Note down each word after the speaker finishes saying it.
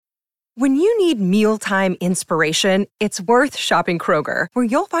When you need mealtime inspiration, it's worth shopping Kroger, where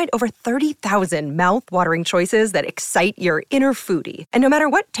you'll find over 30,000 mouth-watering choices that excite your inner foodie. And no matter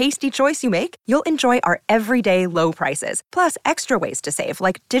what tasty choice you make, you'll enjoy our everyday low prices, plus extra ways to save,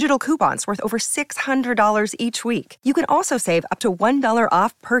 like digital coupons worth over $600 each week. You can also save up to $1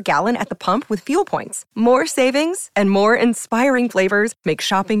 off per gallon at the pump with fuel points. More savings and more inspiring flavors make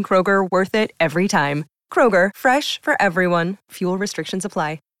shopping Kroger worth it every time. Kroger, fresh for everyone. Fuel restrictions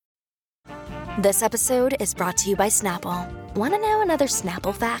apply. This episode is brought to you by Snapple. Want to know another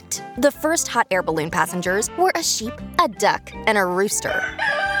Snapple fact? The first hot air balloon passengers were a sheep, a duck, and a rooster.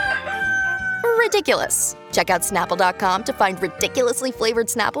 Ridiculous. Check out Snapple.com to find ridiculously flavored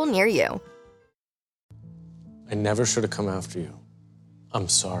Snapple near you. I never should have come after you. I'm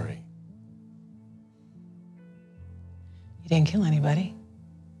sorry. You didn't kill anybody.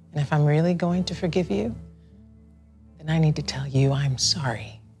 And if I'm really going to forgive you, then I need to tell you I'm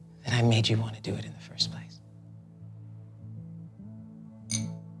sorry that I made you want to do it in the first place.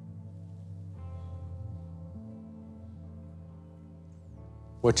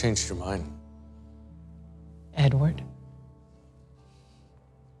 What changed your mind? Edward.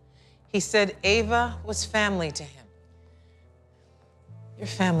 He said Ava was family to him. You're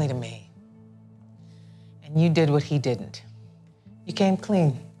family to me. And you did what he didn't. You came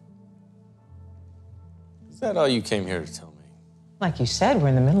clean. Is that all you came here to tell me? Like you said, we're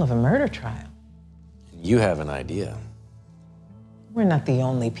in the middle of a murder trial. And you have an idea. We're not the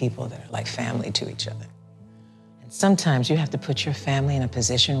only people that are like family to each other. And sometimes you have to put your family in a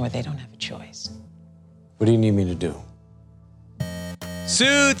position where they don't have a choice. What do you need me to do?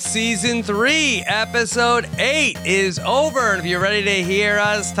 Suits Season 3, Episode 8 is over. And if you're ready to hear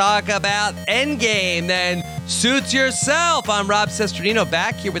us talk about Endgame, then suits yourself. I'm Rob Sesternino,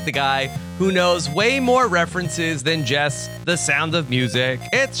 back here with the guy who knows way more references than just The Sound of Music.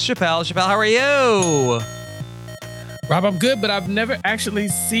 It's Chappelle. Chappelle, how are you? Rob, I'm good, but I've never actually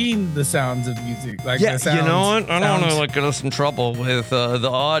seen The Sounds of Music. Like, yeah, the sounds, you know what? I don't want to get us in trouble with the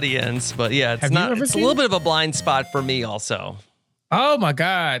audience, but yeah, it's a little bit of a blind spot for me also. Oh my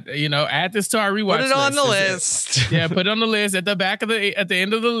God! You know, add this to our rewatch. Put it on the list. Yeah, put it on the list at the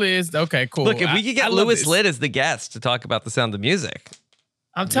end of the list. Okay, cool. Look, if we could get Louis Litt as the guest to talk about The Sound of Music,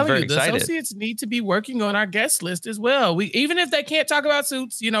 I'm telling you, the associates need to be working on our guest list as well. We even if they can't talk about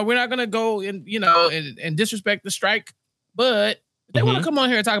Suits, you know, we're not gonna go and disrespect the strike. But if they want to come on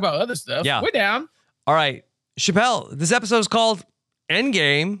here and talk about other stuff, we're down. All right, Chappelle. This episode is called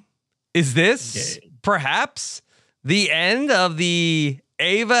Endgame. Is this perhaps the end of the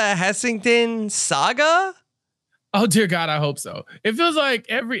Ava Hessington saga? Oh, dear God, I hope so. It feels like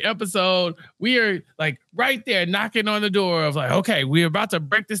every episode we are like right there knocking on the door of like, okay, we're about to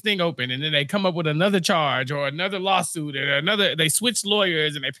break this thing open. And then they come up with another charge or another lawsuit or they switch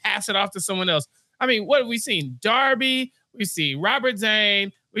lawyers and they pass it off to someone else. I mean, what have we seen? Darby, we've seen Robert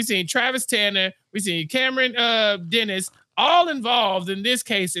Zane, we've seen Travis Tanner, we've seen Cameron Dennis, all involved in this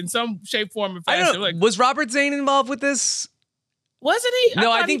case in some shape, form, or fashion. Was Robert Zane involved with this? Wasn't he?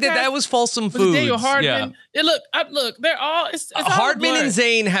 No, I think that was Folsom Foods. Daniel Hardman. Yeah. Look, they're all. It's Hardman and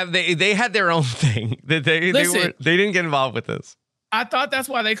Zane they had their own thing. They didn't get involved with this. I thought that's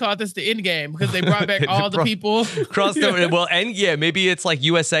why they called this the Endgame, because they brought back all the people. Crossed over. Well, maybe it's like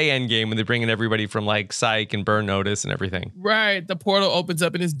USA Endgame when they bring in everybody from like Psych and Burn Notice and everything. Right. The portal opens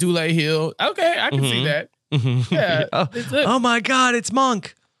up and it's Dule Hill. Okay, I can see that. Mm-hmm. Yeah. Oh my God, it's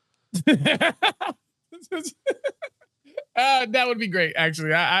Monk. That would be great,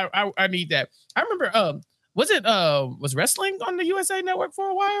 actually. I need that. I remember, was wrestling on the USA Network for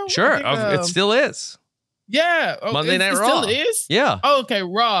a while? Sure, it still is. Yeah, Monday Night Raw. Still is. Yeah. Oh, okay,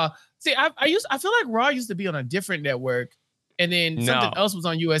 Raw. See, I feel like Raw used to be on a different network, and then something else was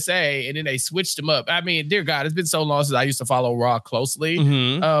on USA, and then they switched them up. I mean, dear God, it's been so long since I used to follow Raw closely.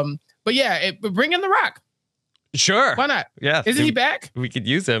 Mm-hmm. But yeah, bring in The Rock. Sure. Why not? Yeah. Isn't he back? We could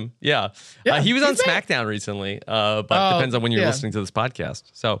use him. Yeah. He was on SmackDown recently, but depends on when you're listening to this podcast.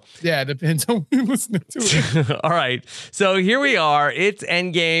 So yeah, it depends on when you're listening to it. All right. So here we are. It's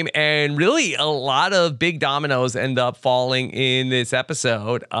Endgame, and really a lot of big dominoes end up falling in this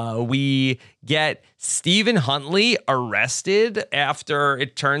episode. We get Stephen Huntley arrested after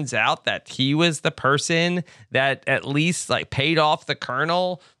it turns out that he was the person that at least like paid off the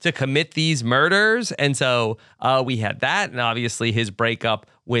colonel to commit these murders. And so we had that, and obviously his breakup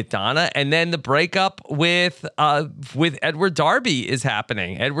with Donna, and then the breakup with Edward Darby is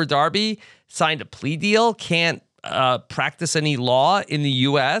happening. Edward Darby signed a plea deal, can't practice any law in the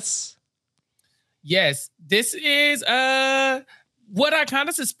U.S. Yes, this is what I kind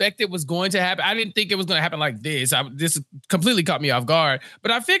of suspected was going to happen. I didn't think it was going to happen like this. This completely caught me off guard.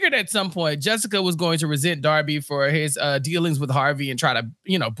 But I figured at some point Jessica was going to resent Darby for his dealings with Harvey and try to,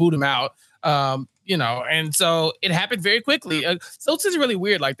 boot him out. And so it happened very quickly. So it's really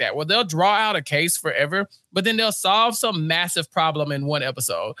weird like that, where they'll draw out a case forever, but then they'll solve some massive problem in one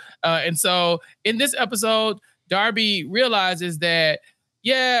episode. And so in this episode, Darby realizes that,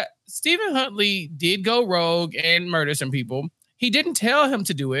 Stephen Huntley did go rogue and murder some people. He didn't tell him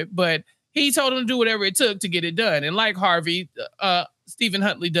to do it, but he told him to do whatever it took to get it done. And like Harvey, Stephen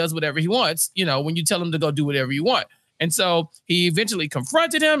Huntley does whatever he wants, when you tell him to go do whatever you want. And so he eventually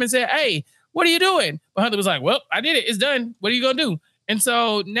confronted him and said, "Hey, what are you doing?" But Huntley was like, "Well, I did it. It's done. What are you going to do?" And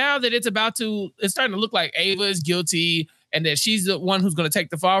so now that it's starting to look like Ava is guilty and that she's the one who's going to take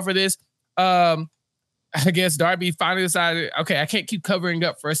the fall for this. I guess Darby finally decided, okay, I can't keep covering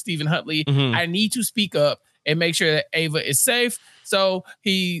up for Stephen Huntley. Mm-hmm. I need to speak up and make sure that Ava is safe. So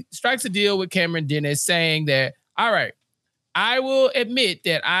he strikes a deal with Cameron Dennis saying that, all right, I will admit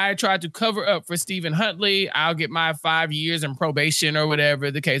that I tried to cover up for Stephen Huntley. I'll get my 5 years in probation or whatever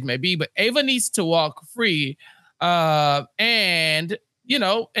the case may be, but Ava needs to walk free. And then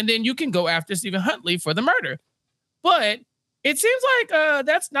you can go after Stephen Huntley for the murder. But it seems like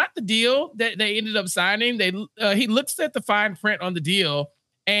that's not the deal that they ended up signing. He looks at the fine print on the deal,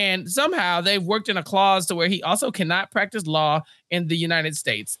 and somehow they've worked in a clause to where he also cannot practice law in the United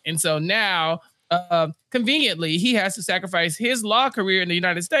States. And so now, conveniently, he has to sacrifice his law career in the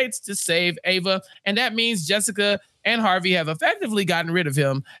United States to save Ava. And that means Jessica and Harvey have effectively gotten rid of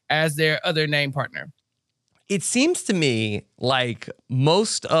him as their other name partner. It seems to me like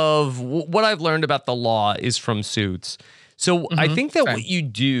most of what I've learned about the law is from Suits. So I think that what you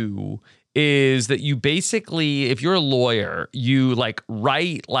do is that you basically, if you're a lawyer, you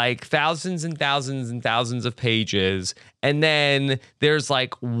write thousands and thousands and thousands of pages, and then there's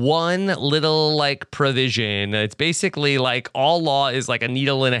one little provision. It's basically all law is like a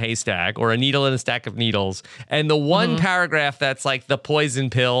needle in a haystack or a needle in a stack of needles. And the one paragraph that's the poison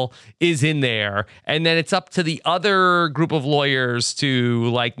pill is in there. And then it's up to the other group of lawyers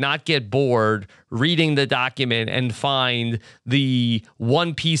to not get bored reading the document and find the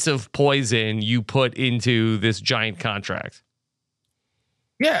one piece of poison you put into this giant contract.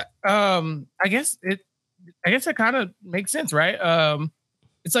 Yeah. I guess it kind of makes sense, right?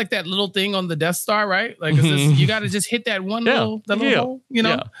 It's like that little thing on the Death Star, right? You got to just hit that one little hole,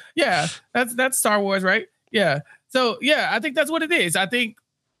 Yeah. That's Star Wars, right? Yeah. So I think that's what it is. I think,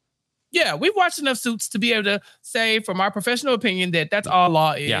 we've watched enough Suits to be able to say from our professional opinion that that's all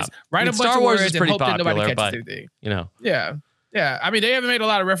law is. Yeah. Write a bunch Star of Wars words is pretty and hope popular, that nobody catches anything. Yeah. Yeah. I mean, they haven't made a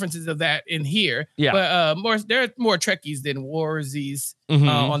lot of references of that in here. Yeah. But there are more Trekkies than Warsies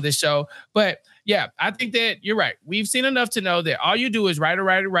on this show. But I think that you're right. We've seen enough to know that all you do is write,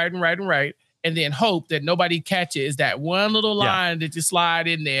 and then hope that nobody catches that one little line that you slide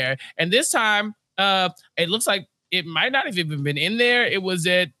in there. And this time, it looks like it might not have even been in there. It was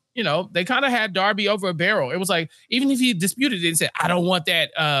that, they kind of had Darby over a barrel. It was like, even if he disputed it and said, I don't want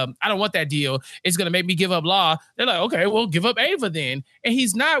that deal, it's going to make me give up law. They're like, okay, well, give up Ava then. And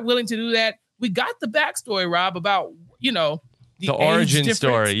he's not willing to do that. We got the backstory, Rob, about, the origin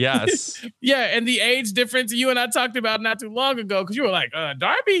story. Yes. And the age difference you and I talked about not too long ago. Cause you were like,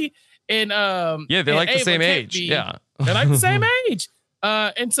 Darby and, they're and like the Ava same age. Yeah. They're like the same age.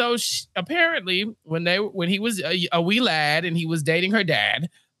 And so apparently when he was a wee lad and he was dating her dad,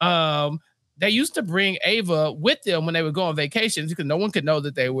 they used to bring Ava with them when they would go on vacations because no one could know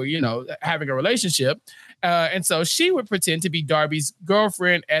that they were, having a relationship. And so she would pretend to be Darby's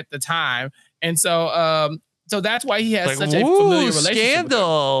girlfriend at the time. And so that's why he has such a familiar relationship.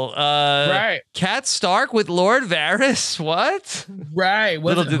 Scandal. Right. Kat Stark with Lord Varys. What? Right.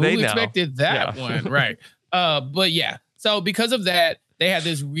 Little did they know. Who expected that one? Right. But so because of that, they had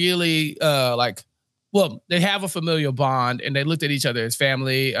this really they have a familial bond and they looked at each other as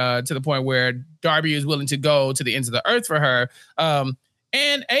family to the point where Darby is willing to go to the ends of the earth for her.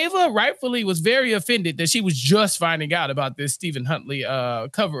 And Ava rightfully was very offended that she was just finding out about this Stephen Huntley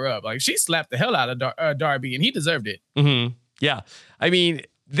cover up. She slapped the hell out of Darby and he deserved it. Mm-hmm. Yeah. I mean,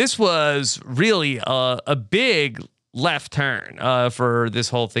 this was really a big left turn for this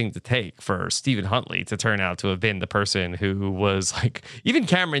whole thing to take for Stephen Huntley to turn out to have been the person who was even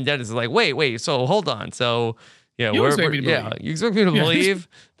Cameron Dennis is wait, so hold on. So, you expect me to believe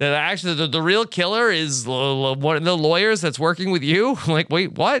that actually the real killer is one of the lawyers that's working with you?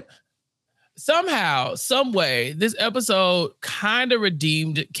 Wait, what? somehow, some way, this episode kind of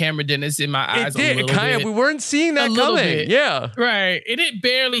redeemed Cameron Dennis in my eyes. It did. A little bit. We weren't seeing that coming. Bit. Yeah. Right. And it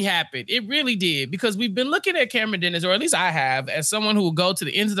barely happened. It really did. Because we've been looking at Cameron Dennis, or at least I have, as someone who will go to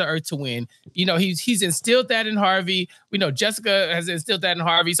the ends of the earth to win. You know, he's instilled that in Harvey. We know Jessica has instilled that in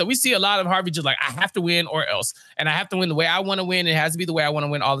Harvey. So we see a lot of Harvey just like, I have to win or else. And I have to win the way I want to win. It has to be the way I want to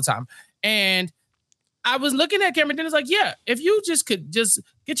win all the time. And I was looking at Cameron Dennis like, yeah, if you just could just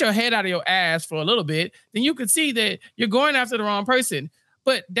get your head out of your ass for a little bit, then you could see that you're going after the wrong person.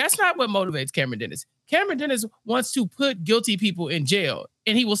 But that's not what motivates Cameron Dennis. Cameron Dennis wants to put guilty people in jail,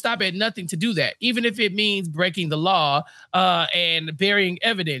 and he will stop at nothing to do that, even if it means breaking the law and burying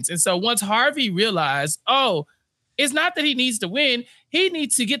evidence. And so once Harvey realized, oh, it's not that he needs to win, he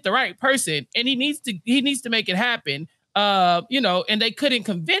needs to get the right person, and he needs to make it happen. And they couldn't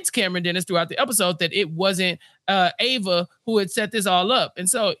convince Cameron Dennis throughout the episode that it wasn't Ava who had set this all up. And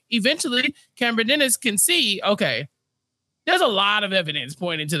so eventually Cameron Dennis can see, okay, there's a lot of evidence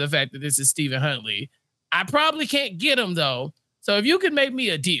pointing to the fact that this is Stephen Huntley. I probably can't get him though. So if you could make me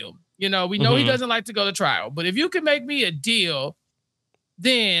a deal, we know he doesn't like to go to trial, but if you could make me a deal,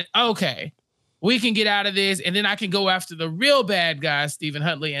 then okay, we can get out of this, and then I can go after the real bad guy, Stephen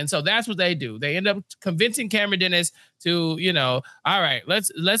Huntley. And so that's what they do. They end up convincing Cameron Dennis to, all right,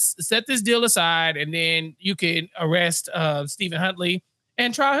 let's set this deal aside, and then you can arrest Stephen Huntley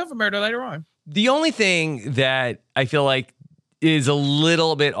and trial him for murder later on. The only thing that I feel like is a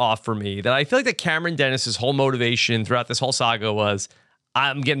little bit off for me, that I feel like that Cameron Dennis's whole motivation throughout this whole saga was,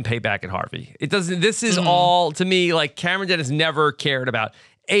 I'm getting paid back at Harvey. This is all, to me, like Cameron Dennis never cared about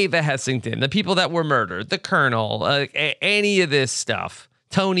Ava Hessington, the people that were murdered, the Colonel, any of this stuff,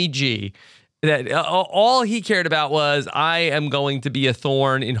 Tony G. That all he cared about was, I am going to be a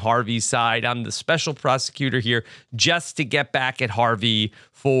thorn in Harvey's side. I'm the special prosecutor here just to get back at Harvey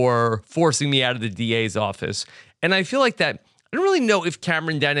for forcing me out of the DA's office. And I feel like that, I don't really know if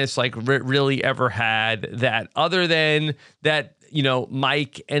Cameron Dennis really ever had that, other than that,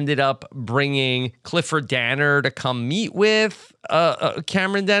 Mike ended up bringing Clifford Danner to come meet with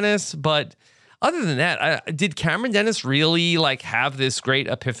Cameron Dennis. But other than that, did Cameron Dennis really have this great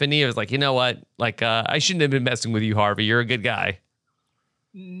epiphany? It was like, you know what? I shouldn't have been messing with you, Harvey. You're a good guy.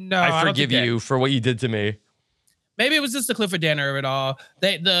 No, I forgive you for what you did to me. Maybe it was just the Clifford Danner of it all.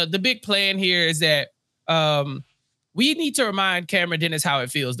 The big plan here is that we need to remind Cameron Dennis how it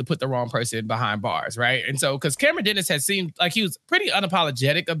feels to put the wrong person behind bars, right? And so, because Cameron Dennis had seemed like he was pretty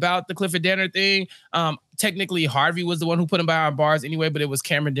unapologetic about the Clifford Danner thing. Technically, Harvey was the one who put him behind bars anyway, but it was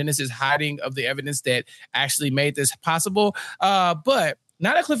Cameron Dennis's hiding of the evidence that actually made this possible. But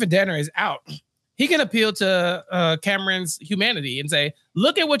now that Clifford Danner is out, he can appeal to Cameron's humanity and say,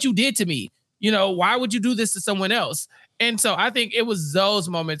 look at what you did to me. Why would you do this to someone else? And so I think it was those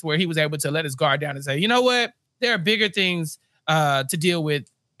moments where he was able to let his guard down and say, you know what? There are bigger things to deal with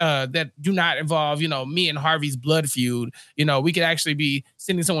that do not involve, me and Harvey's blood feud. We could actually be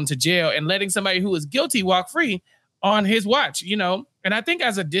sending someone to jail and letting somebody who is guilty walk free on his watch, And I think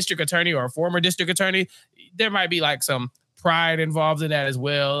as a district attorney or a former district attorney, there might be some pride involved in that as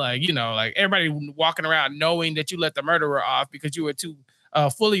well. Everybody walking around knowing that you let the murderer off because you were too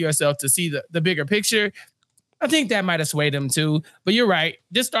full of yourself to see the bigger picture. I think that might have swayed him too. But you're right.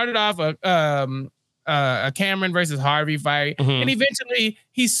 This started off a Cameron versus Harvey fight, and eventually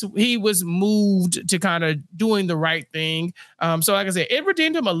he was moved to kind of doing the right thing. So like I said, it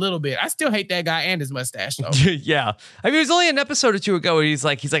redeemed him a little bit. I still hate that guy and his mustache though. Yeah, I mean, it was only an episode or two ago where he's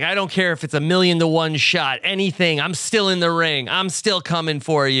like, I don't care if it's 1,000,000-to-1 shot, anything. I'm still in the ring. I'm still coming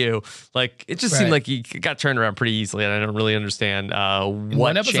for you. It just seemed like he got turned around pretty easily, and I don't really understand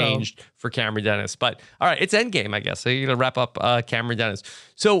what changed for Cameron Dennis. But all right, it's Endgame, I guess. So you're gonna wrap up Cameron Dennis.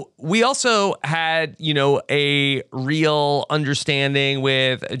 So we also had, a real understanding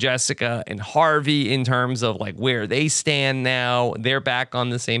with Jessica and Harvey in terms of where they stand now. They're back on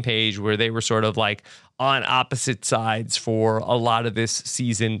the same page where they were sort of on opposite sides for a lot of this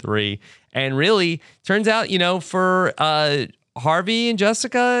season 3. And really turns out, for Harvey and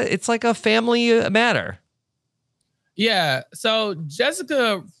Jessica, it's like a family matter. Yeah. So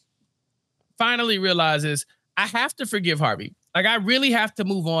Jessica finally realizes, I have to forgive Harvey. I really have to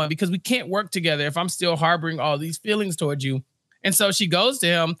move on because we can't work together if I'm still harboring all these feelings towards you. And so she goes to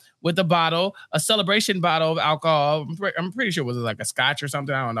him with a celebration bottle of alcohol. I'm pretty sure it was a scotch or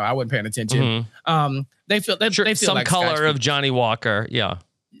something. I don't know. I wasn't paying attention. They feel some like color of Johnny Walker. Yeah.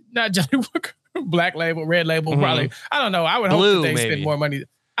 Not Johnny Walker. Black label, red label, probably. I don't know. I would Blue, hope that they maybe. spend more money.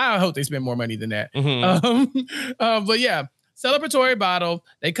 I hope they spend more money than that. But yeah, celebratory bottle.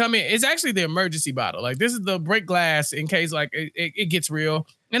 They come in. It's actually the emergency bottle. This is the break glass in case it gets real.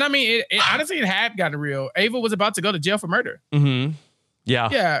 And I mean, honestly, it had gotten real. Ava was about to go to jail for murder. Mm-hmm. Yeah.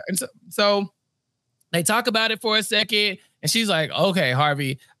 Yeah. And so they talk about it for a second, and she's like, okay,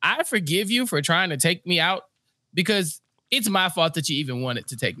 Harvey, I forgive you for trying to take me out because it's my fault that you even wanted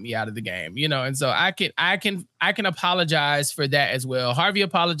to take me out of the game, you know? And so I can apologize for that as well. Harvey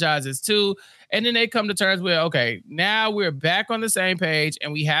apologizes too. And then they come to terms with, okay, now we're back on the same page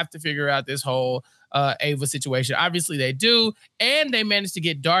and we have to figure out this whole Ava situation. Obviously they do. And they managed to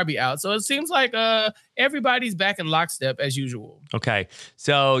get Darby out. So it seems like everybody's back in lockstep as usual. Okay.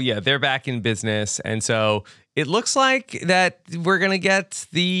 So yeah, they're back in business. And so it looks like that we're going to get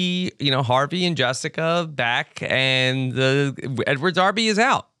the, Harvey and Jessica back, and Edward Darby is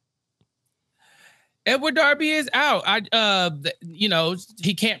out. Edward Darby is out.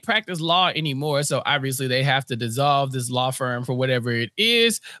 He can't practice law anymore. So obviously they have to dissolve this law firm for whatever it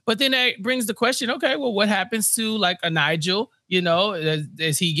is. But then that brings the question, okay, well, what happens to like a Nigel?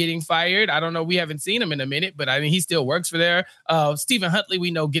 Is he getting fired? I don't know. We haven't seen him in a minute, but I mean, he still works for there. Stephen Huntley, we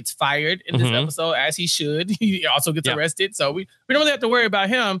know, gets fired in this episode, as he should. He also gets arrested. So we don't really have to worry about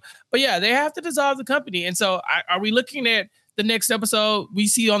him. But yeah, they have to dissolve the company. And so are we looking at the next episode we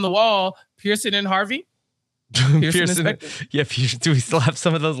see on the wall, Pearson and Harvey? Pearson, yeah. Do we still have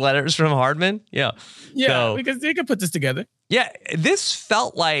some of those letters from Hardman? Yeah. Because they could put this together. Yeah, this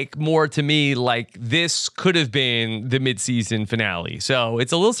felt like more to me like this could have been the mid-season finale. So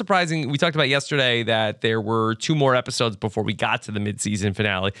it's a little surprising. We talked about yesterday that there were 2 more episodes before we got to the mid-season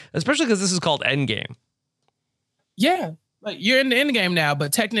finale, especially because this is called Endgame. Yeah. Like you're in the end game now,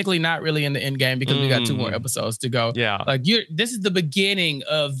 but technically not really in the end game because we got 2 more episodes to go. Yeah. Like this is the beginning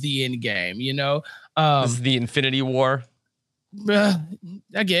of the end game, This is the Infinity War.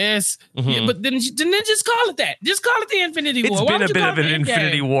 I guess. Yeah, but then just call it that. Just call it the Infinity War. It's been a bit of an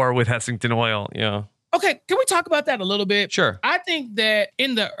Infinity War with Hessington Oil. Yeah. Okay, can we talk about that a little bit? Sure. I think that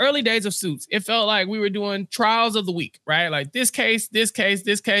in the early days of Suits, it felt like we were doing trials of the week, right? Like this case,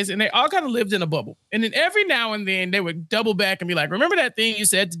 and they all kind of lived in a bubble. And then every now and then they would double back and be like, remember that thing you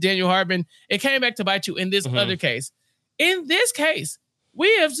said to Daniel Hardman? It came back to bite you in this other case. In this case,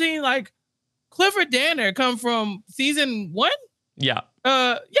 we have seen like Clifford Danner come from season 1. Yeah.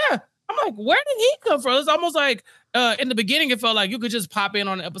 I'm like, where did he come from? It's almost like in the beginning, it felt like you could just pop in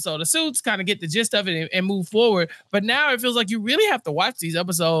on an episode of Suits, kind of get the gist of it and move forward. But now it feels like you really have to watch these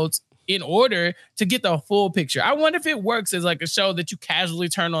episodes in order to get the full picture. I wonder if it works as like a show that you casually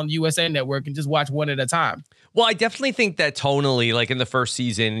turn on the USA Network and just watch one at a time. Well, I definitely think that tonally, like in the first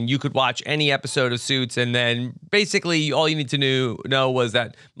season, you could watch any episode of Suits, and then basically all you need to know was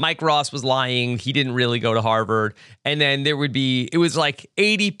that Mike Ross was lying. He didn't really go to Harvard. And then it was like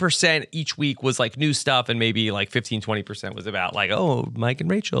 80% each week was like new stuff, and maybe like 15-20% was about like, oh, Mike and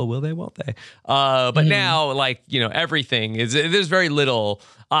Rachel, will they, won't they? But now, like, everything there's very little.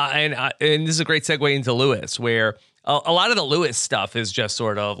 And this is a great segue into Lewis, where a lot of the Lewis stuff is just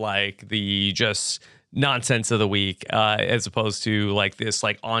sort of like the just nonsense of the week, as opposed to like this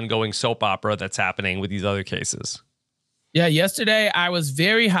like ongoing soap opera that's happening with these other cases. Yeah, yesterday I was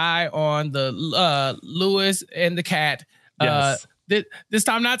very high on the Lewis and the cat. Yes. This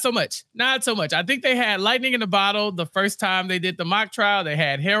time, not so much. Not so much. I think they had lightning in the bottle the first time they did the mock trial. They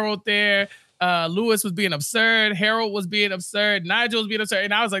had Harold there. Lewis was being absurd. Harold was being absurd. Nigel was being absurd.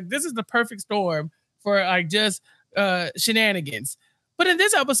 And I was like, this is the perfect storm for like just shenanigans. But in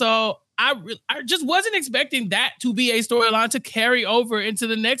this episode, I just wasn't expecting that to be a storyline to carry over into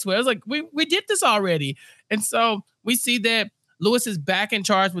the next one. I was like, we did this already. And so we see that Lewis is back in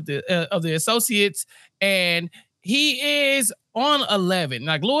charge with of the associates, and he is on 11.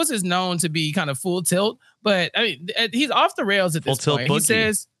 Like Lewis is known to be kind of full tilt, but I mean, he's off the rails at this point. He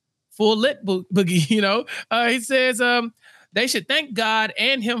says full lit boogie, he says they should thank God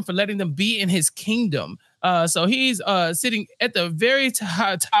and him for letting them be in his kingdom. So he's sitting at the very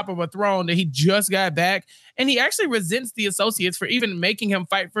top of a throne that he just got back. And he actually resents the associates for even making him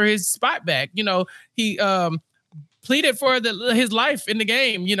fight for his spot back. He pleaded for his life in the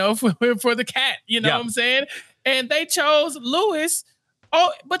game, for the cat, what I'm saying? And they chose Lewis.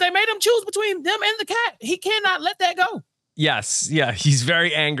 Oh, but they made him choose between them and the cat. He cannot let that go. Yes. Yeah. He's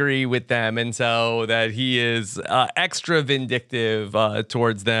very angry with them. And so that he is extra vindictive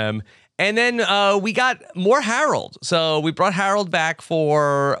towards them. And then we got more Harold. So we brought Harold back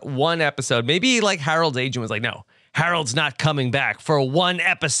for one episode. Maybe like Harold's agent was like, no, Harold's not coming back for one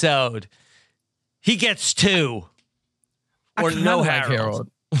episode. He gets 2. Or no Harold.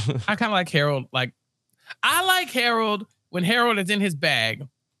 I kind of like Harold. Like, I like Harold when Harold is in his bag.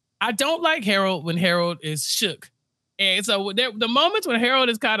 I don't like Harold when Harold is shook And so the moments when Harold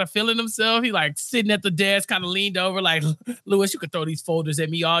is kind of feeling himself, he like sitting at the desk, kind of leaned over, like, Lewis, you can throw these folders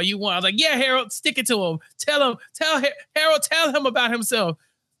at me all you want. I was like, yeah, Harold, stick it to him. Tell Harold, tell him about himself.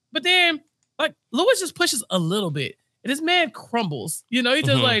 But then, like, Lewis just pushes a little bit, and this man crumbles. He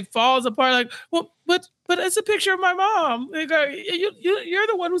just like falls apart. Like, well, but it's a picture of my mom. Like, you're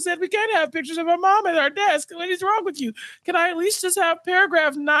the one who said we can't have pictures of our mom at our desk. What is wrong with you? Can I at least just have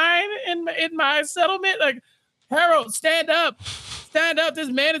paragraph 9 in my settlement? Like, Harold, stand up. Stand up. This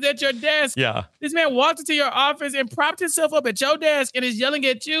man is at your desk. Yeah. This man walked into your office and propped himself up at your desk and is yelling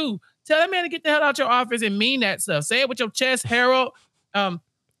at you. Tell that man to get the hell out your office and mean that stuff. Say it with your chest, Harold.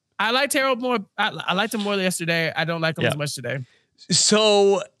 I liked Harold more. I liked him more yesterday. I don't like him as much today.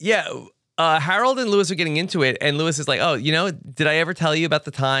 So, yeah, Harold and Lewis are getting into it. And Lewis is like, oh, did I ever tell you about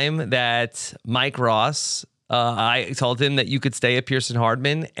the time that Mike Ross, I told him that you could stay at Pearson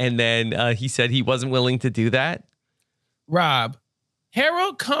Hardman, and then he said he wasn't willing to do that? Rob,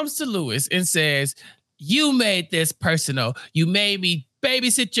 Harold comes to Lewis and says, you made this personal. You made me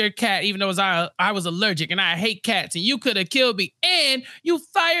babysit your cat, even though I was allergic and I hate cats, and you could have killed me, and you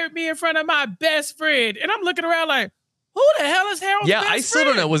fired me in front of my best friend. And I'm looking around like, who the hell is Harold's best friend? Yeah, I still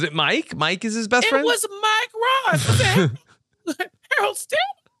don't know. Was it Mike? Mike is his best friend? It was Mike Ross. I said, Harold still?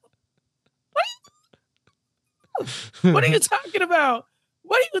 What are you talking about?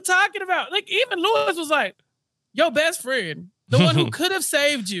 What are you talking about? Like, even Lewis was like, your best friend, the one who could have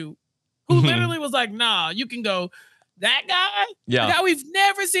saved you, who literally was like, nah, you can go. That guy, the guy we've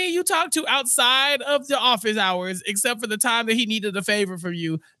never seen you talk to outside of the office hours, except for the time that he needed a favor from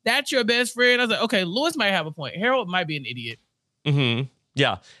you. That's your best friend. I was like, okay, Lewis might have a point. Harold might be an idiot. Mm-hmm.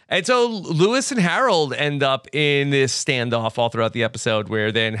 Yeah. And so Lewis and Harold end up in this standoff all throughout the episode,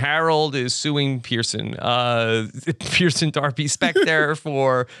 where then Harold is suing Pearson Darby Specter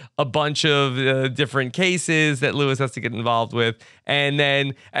for a bunch of different cases that Lewis has to get involved with. And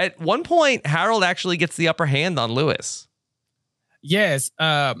then at one point, Harold actually gets the upper hand on Lewis. Yes.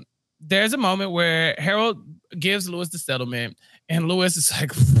 There's a moment where Harold gives Lewis the settlement, and Lewis is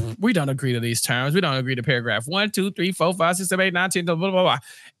like, we don't agree to these terms. We don't agree to paragraph 1, 2, 3, 4, 5, 6, 7, 8, 9, 10, blah, blah, blah, blah.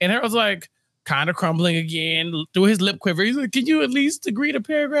 And Harold's like, kind of crumbling again through his lip quiver. He's like, can you at least agree to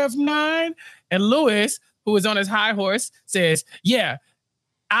paragraph 9? And Lewis, who is on his high horse, says, yeah,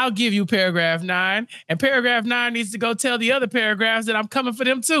 I'll give you paragraph 9. And paragraph 9 needs to go tell the other paragraphs that I'm coming for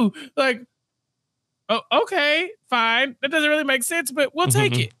them too. Like, oh, okay, fine. That doesn't really make sense, but we'll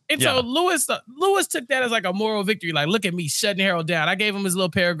take it. And so Lewis took that as like a moral victory. Like, look at me shutting Harold down. I gave him his little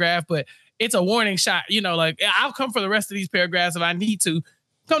paragraph, but it's a warning shot. Like, I'll come for the rest of these paragraphs if I need to.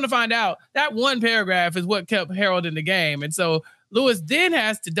 Come to find out, that one paragraph is what kept Harold in the game. And so Lewis then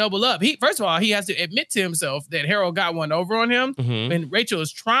has to double up. First of all, he has to admit to himself that Harold got one over on him. And Rachel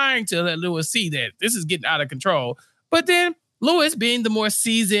is trying to let Lewis see that this is getting out of control. But then Lewis, being the more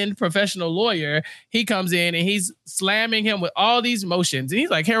seasoned professional lawyer, he comes in and he's slamming him with all these motions. And he's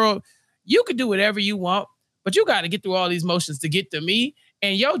like, Harold, you can do whatever you want, but you got to get through all these motions to get to me.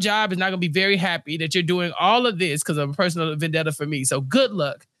 And your job is not going to be very happy that you're doing all of this because of a personal vendetta for me. So good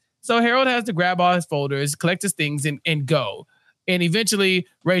luck. So Harold has to grab all his folders, collect his things, and go. And eventually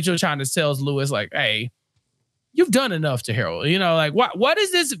Rachel trying to tell Lewis, like, hey, you've done enough to Harold. Like, what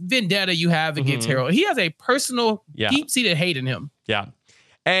is this vendetta you have against Harold? He has a personal, deep-seated hate in him. Yeah.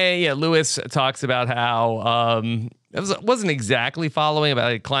 And Lewis talks about how it wasn't exactly following,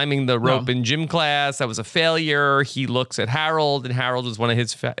 about like climbing the rope in gym class. That was a failure. He looks at Harold, and Harold was one of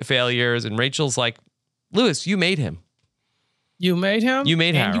his failures. And Rachel's like, Lewis, you made him. You made him? You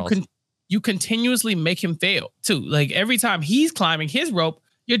made Harold. You continuously make him fail, too. Like, every time he's climbing his rope,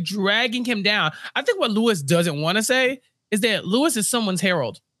 you're dragging him down. I think what Lewis doesn't want to say is that Lewis is someone's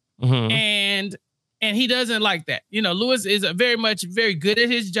Harold. And he doesn't like that. Lewis is very good at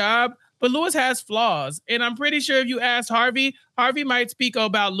his job, but Lewis has flaws. And I'm pretty sure if you ask Harvey might speak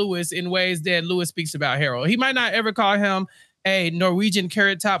about Lewis in ways that Lewis speaks about Harold. He might not ever call him a Norwegian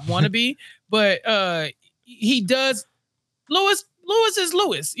carrot top wannabe, but he does. Lewis is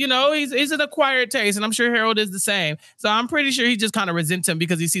Lewis. He's an acquired taste, and I'm sure Harold is the same. So I'm pretty sure he just kind of resents him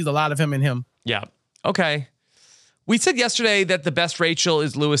because he sees a lot of him in him. Yeah. Okay. We said yesterday that the best Rachel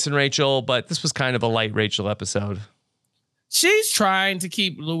is Lewis and Rachel, but this was kind of a light Rachel episode. She's trying to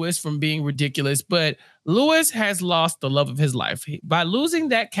keep Lewis from being ridiculous, but Lewis has lost the love of his life by losing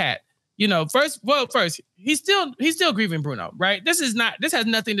that cat. First, he's still grieving Bruno, right? This has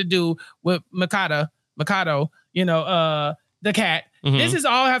nothing to do with Mikado, the cat. This is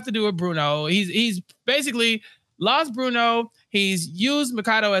all have to do with Bruno. He's basically lost Bruno. He's used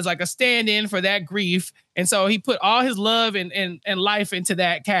Mikado as like a stand-in for that grief. And so he put all his love and life into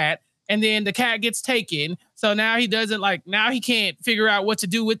that cat. and then the cat gets taken. So now he can't figure out what to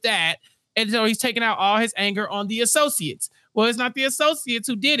do with that. And so he's taking out all his anger on the associates. Well, it's not the associates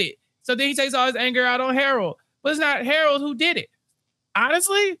who did it. So then he takes all his anger out on Harold. But it's not Harold who did it.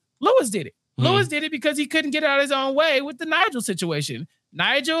 Honestly, Lewis did it. Lewis did it because he couldn't get out of his own way with the Nigel situation.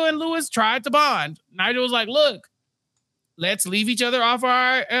 Nigel and Lewis tried to bond. Nigel was like, look, let's leave each other off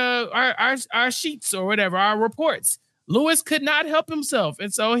our sheets or whatever, our reports. Lewis could not help himself.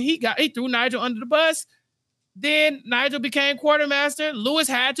 And so he threw Nigel under the bus. Then Nigel became quartermaster. Lewis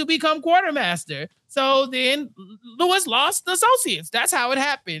had to become quartermaster. So then Lewis lost the associates. That's how it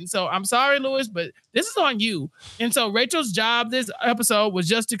happened. So I'm sorry, Lewis, but this is on you. And so Rachel's job this episode was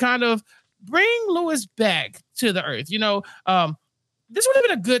just to kind of bring Lewis back to the earth. This would have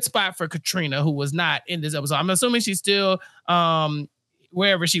been a good spot for Katrina, who was not in this episode. I'm assuming she's still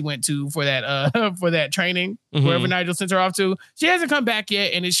wherever she went to for that training, wherever Nigel sent her off to. She hasn't come back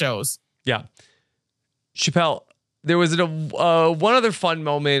yet, and it shows. Yeah. Chappelle, there was one other fun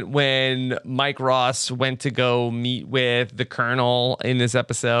moment when Mike Ross went to go meet with the Colonel in this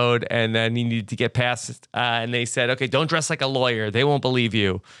episode, and then he needed to get past, and they said, okay, don't dress like a lawyer. They won't believe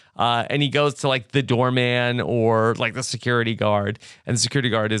you. And he goes to like the doorman or like the security guard, and the security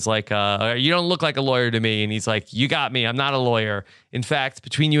guard is like, you don't look like a lawyer to me. And he's like, you got me. I'm not a lawyer. In fact,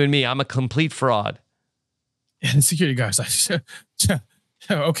 between you and me, I'm a complete fraud. And the security guard's like,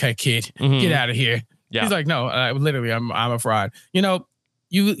 okay, kid, get out of here. Yeah. He's like, no, literally, I'm a fraud.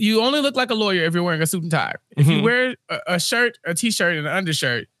 You only look like a lawyer if you're wearing a suit and tie. If you wear a shirt, a t-shirt, and an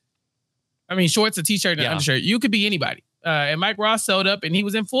undershirt, shorts, a t-shirt, and an undershirt, you could be anybody. And Mike Ross showed up, and he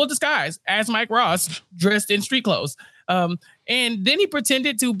was in full disguise as Mike Ross, dressed in street clothes. And then he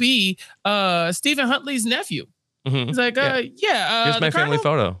pretended to be Stephen Huntley's nephew. He's like, here's my family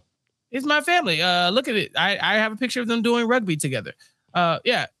photo. It's my family. Look at it. I have a picture of them doing rugby together.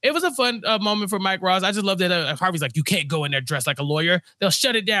 It was a fun moment for Mike Ross. I just love that Harvey's like, you can't go in there dressed like a lawyer. They'll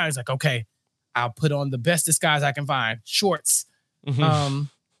shut it down. He's like, okay, I'll put on the best disguise I can find. Shorts.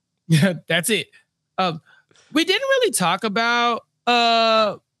 That's it. We didn't really talk about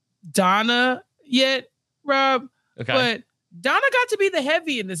Donna yet, Rob. Okay. But Donna got to be the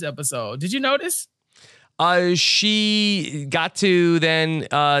heavy in this episode. Did you notice? She got to then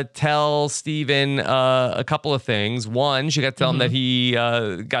tell Steven a couple of things. One, she got to tell him that he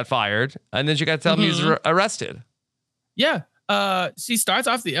got fired, and then she got to tell him he was arrested. Yeah. She starts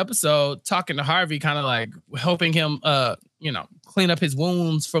off the episode talking to Harvey, kind of like helping him, clean up his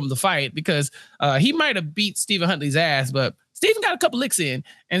wounds from the fight, because he might have beat Stephen Huntley's ass, but Stephen got a couple licks in.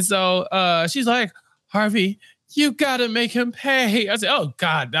 And so she's like, Harvey, you got to make him pay. I said, oh,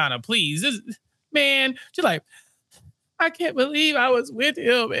 God, Donna, please. Man, she's like, I can't believe I was with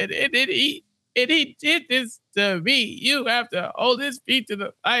him and he did this to me. You have to hold his feet to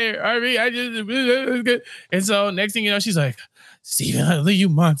the fire, Harvey. And so next thing you know, she's like, Stephen Huntley, you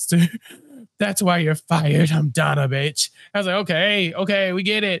monster. That's why you're fired. I'm Donna, bitch. I was like, okay, we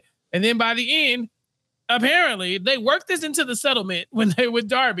get it. And then by the end, apparently they worked this into the settlement when they were with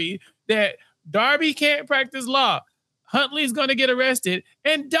Darby, that Darby can't practice law. Huntley's going to get arrested,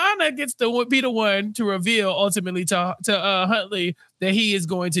 and Donna gets to be the one to reveal ultimately to Huntley that he is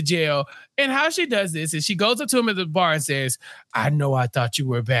going to jail. And how she does this is she goes up to him at the bar and says, I know I thought you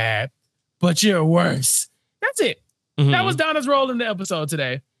were bad, but you're worse. That's it. That was Donna's role in the episode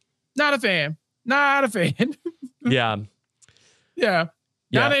today. Not a fan. Yeah.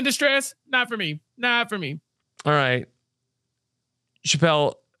 Donna in distress. Not for me. All right.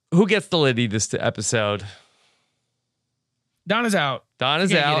 Chappelle, who gets the Liddy this episode? Donna's out.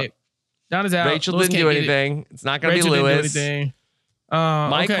 Donna's out. Rachel Lewis didn't do anything. It's not going to be Lewis.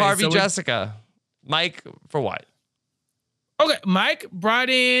 Mike, okay, Harvey, Jessica. Mike for what? Okay, Mike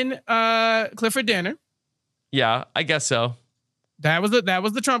brought in Clifford Denner. Yeah, I guess so. That was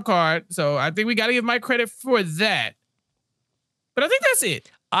the trump card. So I think we got to give Mike credit for that. But I think that's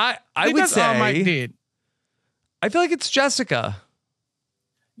it. I would say all Mike did. I feel like it's Jessica.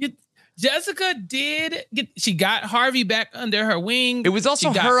 Jessica she got Harvey back under her wing. It was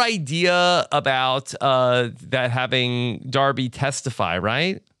also her idea about that having Darby testify,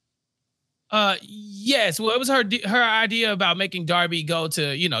 right? Yes. Well, it was her idea about making Darby go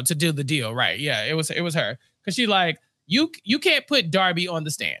to do the deal, right? Yeah, it was her, because she like, you can't put Darby on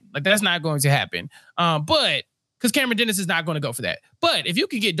the stand, like that's not going to happen. But because Cameron Dennis is not going to go for that. But if you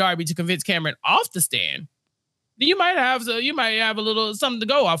could get Darby to convince Cameron off the stand, you might have a little something to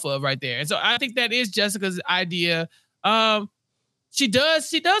go off of right there. And so I think that is Jessica's idea. She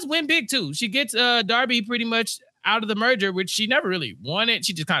does win big too. She gets Darby pretty much out of the merger, which she never really wanted.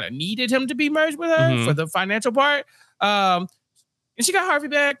 She just kind of needed him to be merged with her for the financial part. And she got Harvey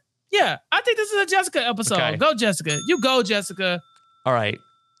back. Yeah, I think this is a Jessica episode. Okay. Go, Jessica. You go, Jessica. All right.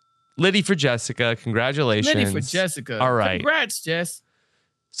 Liddy for Jessica. Congratulations. Liddy for Jessica. All right. Congrats, Jess.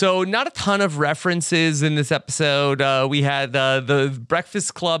 So not a ton of references in this episode. We had the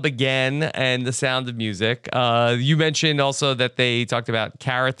Breakfast Club again and The Sound of Music. You mentioned also that they talked about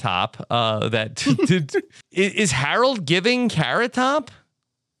Carrot Top. Is Harold giving Carrot Top?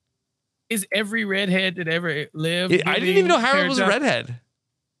 Is every redhead that ever lived? I didn't even know Harold was a redhead.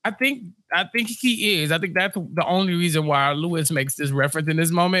 I think he is. I think that's the only reason why Lewis makes this reference in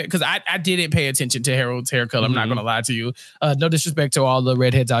this moment, because I didn't pay attention to Harold's hair color. I'm not going to lie to you. No disrespect to all the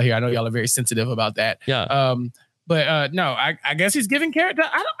redheads out here. I know y'all are very sensitive about that. Yeah. But no, I guess he's giving Carrot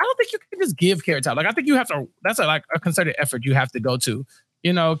Top. I don't think you can just give Carrot Top. Like, I think you have to. That's like a concerted effort you have to go to.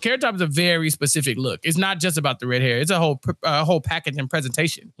 You know, Carrot Top is a very specific look. It's not just about the red hair. It's a whole package and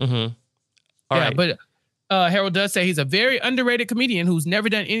presentation. Mm-hmm. All right. But Harold does say he's a very underrated comedian who's never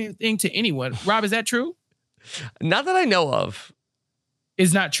done anything to anyone. Rob, is that true? Not that I know of.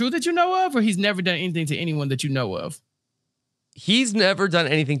 Is not true that you know of, or he's never done anything to anyone that you know of? He's never done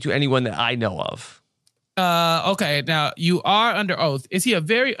anything to anyone that I know of. Okay, now you are under oath. Is he a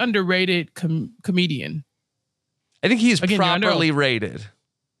very underrated comedian? I think he's properly rated.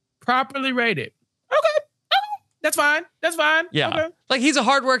 Properly rated. Okay. That's fine. That's fine. Yeah. Okay. Like, he's a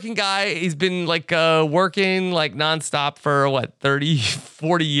hardworking guy. He's been working like nonstop for 30,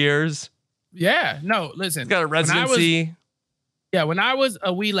 40 years. Yeah. No, listen. He's got a residency. When I was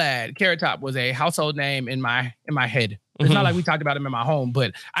a wee lad, Carrot Top was a household name in my head. It's not like we talked about him in my home,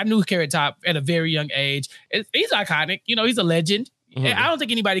 but I knew Carrot Top at a very young age. He's iconic. You know, he's a legend. I don't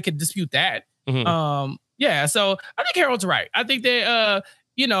think anybody could dispute that. Yeah. So I think Harold's right. I think that,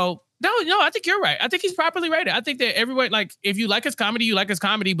 No, I think you're right. I think he's properly rated. I think that everyone, like, if you like his comedy, you like his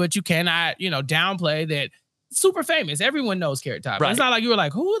comedy, but you cannot, downplay that. Super famous. Everyone knows Carrot Top. Right. It's not like you were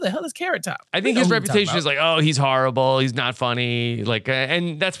like, who the hell is Carrot Top? I think his reputation is like, oh, he's horrible. He's not funny. Like,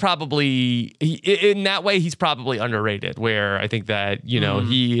 and that's probably, in that way, he's probably underrated, where I think that,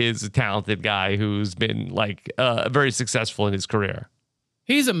 he is a talented guy who's been very successful in his career.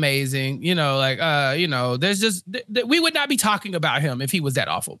 He's amazing. There's just, we would not be talking about him if he was that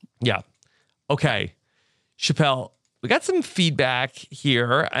awful. Yeah. Okay. Chappelle, we got some feedback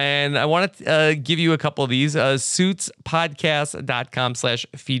here, and I want to give you a couple of these.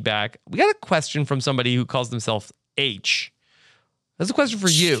 Suitspodcast.com/feedback. We got a question from somebody who calls themselves H. That's a question for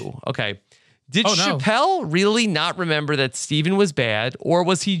you. Okay. Did Chappelle really not remember that Steven was bad, or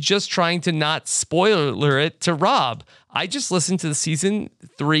was he just trying to not spoiler it to Rob? I just listened to the season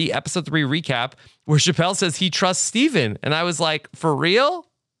 3, episode 3 recap where Chappelle says he trusts Steven. And I was like, for real?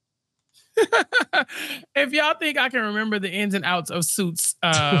 If y'all think I can remember the ins and outs of Suits,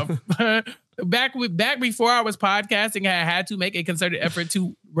 back before I was podcasting, I had to make a concerted effort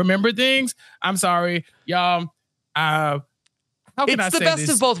to remember things. I'm sorry, y'all. How can I say this? It's the best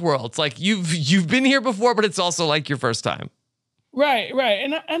of both worlds. Like, you've been here before, but it's also like your first time. Right.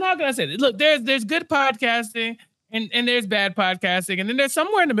 And how can I say this? Look, there's good podcasting and there's bad podcasting, and then there's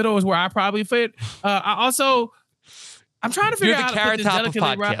somewhere in the middle is where I probably fit. I'm trying to figure out how to put this delicately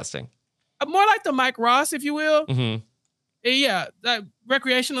of podcasting. More like the Mike Ross, if you will. Mm-hmm. Yeah,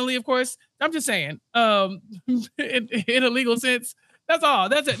 recreationally, of course. I'm just saying, in a legal sense. That's all.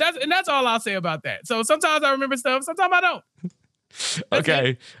 That's it. That's all I'll say about that. So sometimes I remember stuff, sometimes I don't.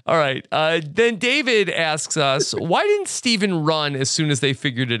 Okay. All right. Then David asks us, why didn't Steven run as soon as they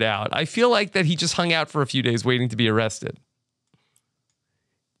figured it out? I feel like that he just hung out for a few days waiting to be arrested.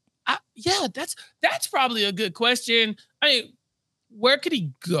 Yeah, that's probably a good question. I mean, where could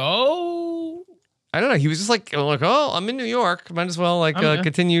he go? I don't know. He was just like, oh, I'm in New York. Might as well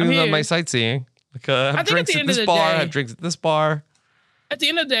continue my sightseeing. Have drinks at this bar. Have drinks at this bar. At the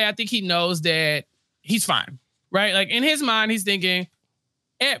end of the day, I think he knows that he's fine. Right? Like, in his mind, he's thinking,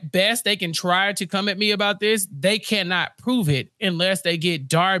 at best, they can try to come at me about this. They cannot prove it unless they get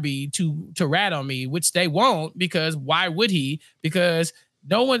Darby to rat on me, which they won't, because why would he? Because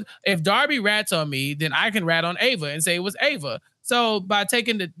if Darby rats on me, then I can rat on Ava and say it was Ava. So by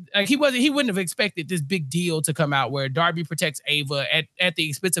taking he wouldn't have expected this big deal to come out where Darby protects Ava at the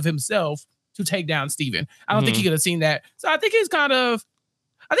expense of himself to take down Steven. I don't think he could have seen that. So I think his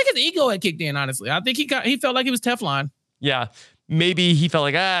ego had kicked in, honestly. I think he felt like he was Teflon. Yeah. Maybe he felt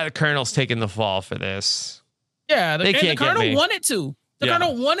like, the Colonel's taking the fall for this. Yeah. The Colonel wanted to. The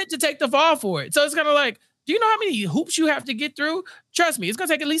Colonel wanted to take the fall for it. So it's kind of like, do you know how many hoops you have to get through? Trust me, it's going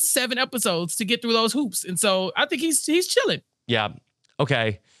to take at least 7 episodes to get through those hoops. And so I think he's chilling. Yeah.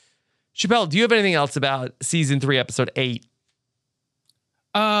 Okay. Chappelle, do you have anything else about season 3, episode 8?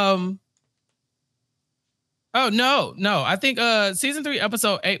 Oh, no. I think season 3,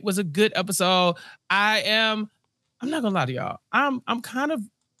 episode 8 was a good episode. I'm not gonna lie to y'all. I'm kind of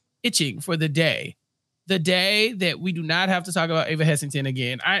itching for the day that we do not have to talk about Ava Hessington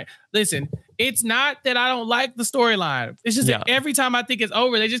again. Listen, it's not that I don't like the storyline. It's just that every time I think it's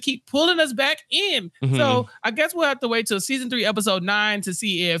over, they just keep pulling us back in. Mm-hmm. So I guess we'll have to wait till season 3, episode 9 to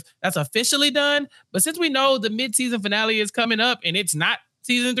see if that's officially done. But since we know the mid-season finale is coming up and it's not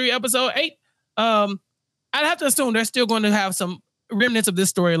season 3, episode 8, I'd have to assume they're still going to have some remnants of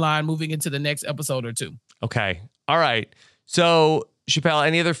this storyline moving into the next episode or 2. Okay. All right. So, Chappelle,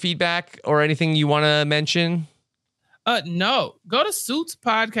 any other feedback or anything you want to mention? No. Go to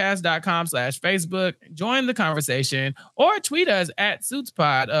suitspodcast.com/Facebook, join the conversation, or tweet us at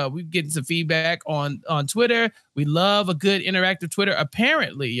SuitsPod. We're getting some feedback on Twitter. We love a good interactive Twitter.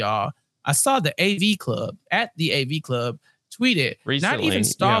 Apparently, y'all, I saw the AV Club tweeted, Recently, not even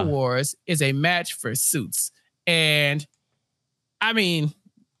Star Wars is a match for Suits. And I mean,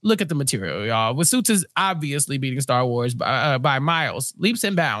 look at the material, y'all. With Suits is obviously beating Star Wars by miles, leaps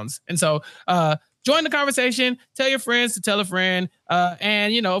and bounds. And so join the conversation, tell your friends to tell a friend,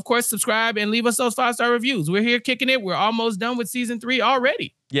 and, of course, subscribe and leave us those 5-star reviews. We're here kicking it. We're almost done with season 3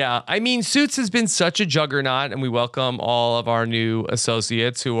 already. Yeah, I mean, Suits has been such a juggernaut, and we welcome all of our new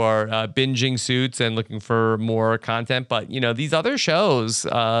associates who are binging Suits and looking for more content. But, these other shows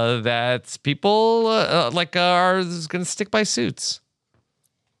that people are going to stick by Suits.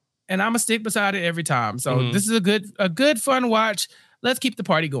 And I'm going to stick beside it every time. So this is a good, fun watch. Let's keep the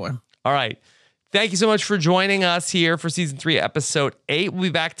party going. All right. Thank you so much for joining us here for season 3, episode 8. We'll be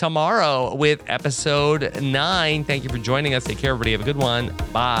back tomorrow with episode 9. Thank you for joining us. Take care, everybody. Have a good one.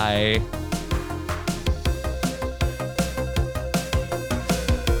 Bye.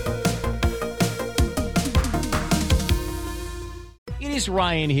 It is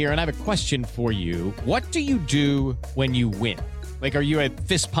Ryan here, and I have a question for you. What do you do when you win? Like, are you a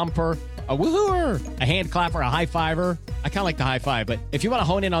fist pumper? A woohooer, a hand clapper, a high fiver. I kind of like the high five, but if you want to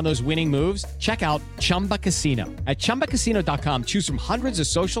hone in on those winning moves, check out Chumba Casino. At ChumbaCasino.com, choose from hundreds of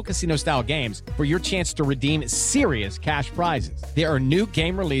social casino style games for your chance to redeem serious cash prizes. There are new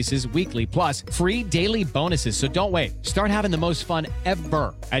game releases weekly, plus free daily bonuses. So don't wait. Start having the most fun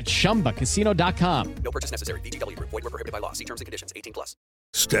ever at ChumbaCasino.com. No purchase necessary. VGW Group. Void where prohibited by law. See terms and conditions. 18+.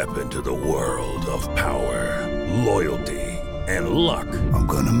 Step into the world of power, loyalty, and luck. I'm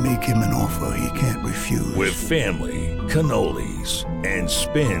gonna make him an offer he can't refuse. With family, cannolis, and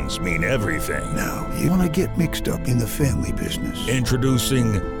spins mean everything. Now, you wanna get mixed up in the family business.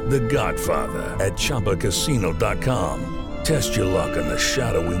 Introducing The Godfather at ChumbaCasino.com. Test your luck in the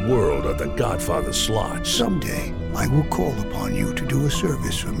shadowy world of The Godfather slot. Someday, I will call upon you to do a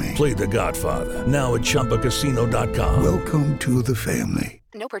service for me. Play The Godfather, now at ChumbaCasino.com. Welcome to the family.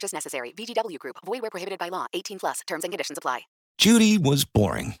 No purchase necessary. VGW Group. Void where prohibited by law. 18+. Terms and conditions apply. Judy was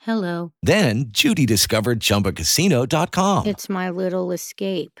boring. Hello. Then Judy discovered ChumbaCasino.com. It's my little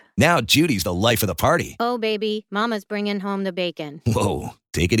escape. Now Judy's the life of the party. Oh, baby, mama's bringing home the bacon. Whoa,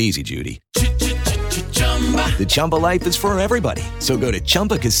 take it easy, Judy. The Chumba life is for everybody. So go to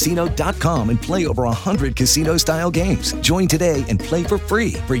ChumbaCasino.com and play over 100 casino-style games. Join today and play for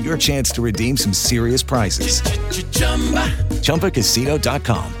free for your chance to redeem some serious prizes.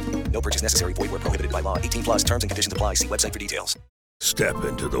 ChumbaCasino.com. No purchase necessary. Void where prohibited by law. 18+. Terms and conditions apply. See website for details. Step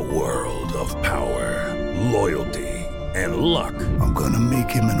into the world of power, loyalty, and luck. I'm gonna make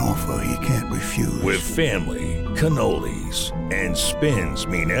him an offer he can't refuse. With family, cannolis, and spins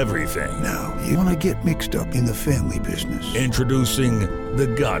mean everything. Now, you wanna get mixed up in the family business. Introducing The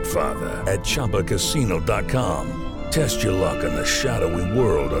Godfather at ChumbaCasino.com. Test your luck in the shadowy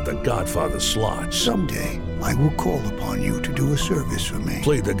world of The Godfather slot. Someday, I will call upon you to do a service for me.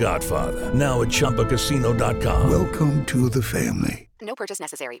 Play The Godfather, now at ChumbaCasino.com. Welcome to the family. No purchase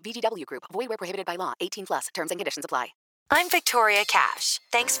necessary. VGW Group. Void where prohibited by law. 18+. Terms and conditions apply. I'm Victoria Cash.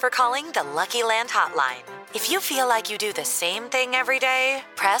 Thanks for calling the Lucky Land Hotline. If you feel like you do the same thing every day,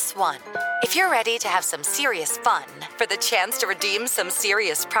 press 1. If you're ready to have some serious fun for the chance to redeem some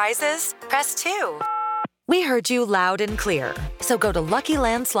serious prizes, press 2. We heard you loud and clear. So go to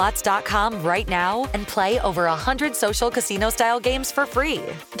LuckyLandSlots.com right now and play over 100 social casino-style games for free.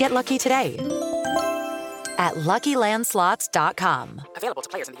 Get lucky today at LuckyLandSlots.com. Available to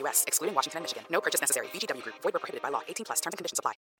players in the U.S., excluding Washington and Michigan. No purchase necessary. VGW Group. Void where prohibited by law. 18+. Terms and conditions apply.